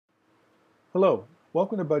Hello,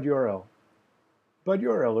 welcome to BudURL.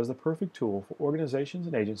 BudURL is the perfect tool for organizations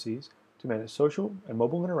and agencies to manage social and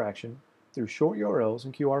mobile interaction through short URLs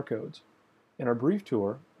and QR codes. In our brief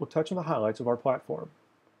tour, we'll touch on the highlights of our platform.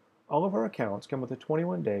 All of our accounts come with a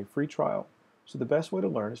 21-day free trial, so the best way to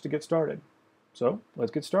learn is to get started. So,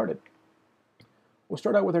 let's get started. We'll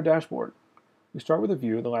start out with our dashboard. We start with a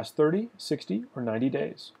view of the last 30, 60, or 90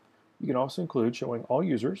 days. You can also include showing all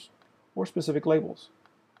users or specific labels.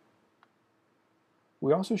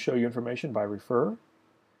 We also show you information by refer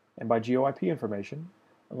and by GeoIP information,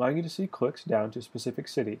 allowing you to see clicks down to specific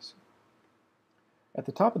cities. At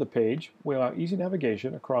the top of the page, we allow easy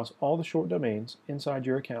navigation across all the short domains inside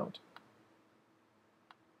your account.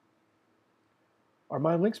 Our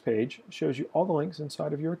My Links page shows you all the links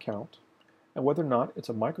inside of your account and whether or not it's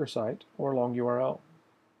a microsite or a long URL.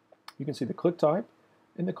 You can see the click type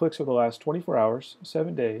and the clicks for the last 24 hours,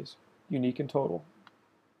 7 days, unique in total.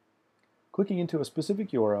 Clicking into a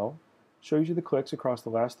specific URL shows you the clicks across the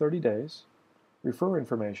last 30 days, refer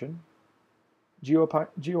information,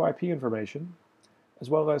 GeoIP information, as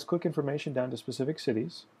well as click information down to specific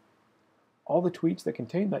cities, all the tweets that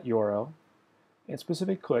contain that URL, and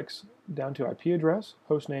specific clicks down to IP address,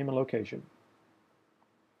 host name, and location.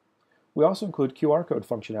 We also include QR code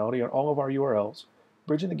functionality on all of our URLs,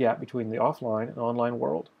 bridging the gap between the offline and online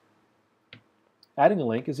world. Adding a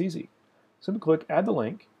link is easy. Simply click Add the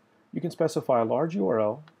Link. You can specify a large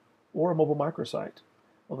URL or a mobile microsite,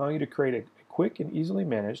 allowing you to create a quick and easily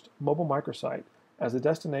managed mobile microsite as the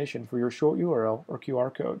destination for your short URL or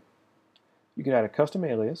QR code. You can add a custom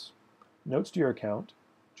alias, notes to your account,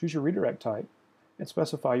 choose your redirect type, and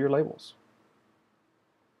specify your labels.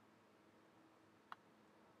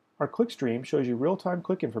 Our click stream shows you real-time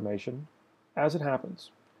click information as it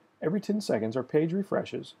happens. Every 10 seconds, our page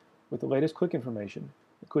refreshes with the latest click information,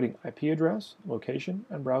 including IP address, location,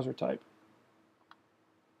 and browser type.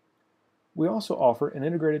 We also offer an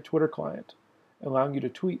integrated Twitter client, allowing you to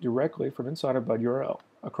tweet directly from inside of BudURL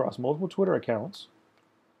across multiple Twitter accounts,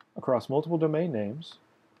 across multiple domain names,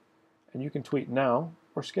 and you can tweet now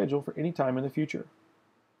or schedule for any time in the future.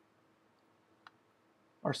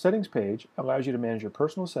 Our settings page allows you to manage your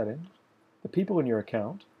personal settings, the people in your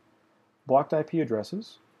account, blocked IP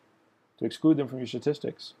addresses, to exclude them from your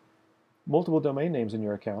statistics, multiple domain names in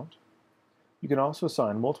your account. You can also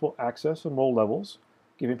assign multiple access and role levels,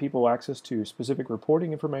 giving people access to specific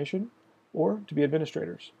reporting information or to be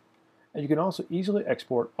administrators. And you can also easily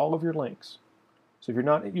export all of your links. So if you're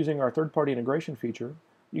not using our third-party integration feature,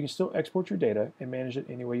 you can still export your data and manage it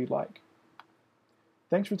any way you'd like.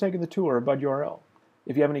 Thanks for taking the tour of BudURL.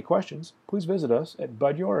 If you have any questions, please visit us at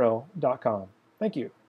budurl.com. Thank you.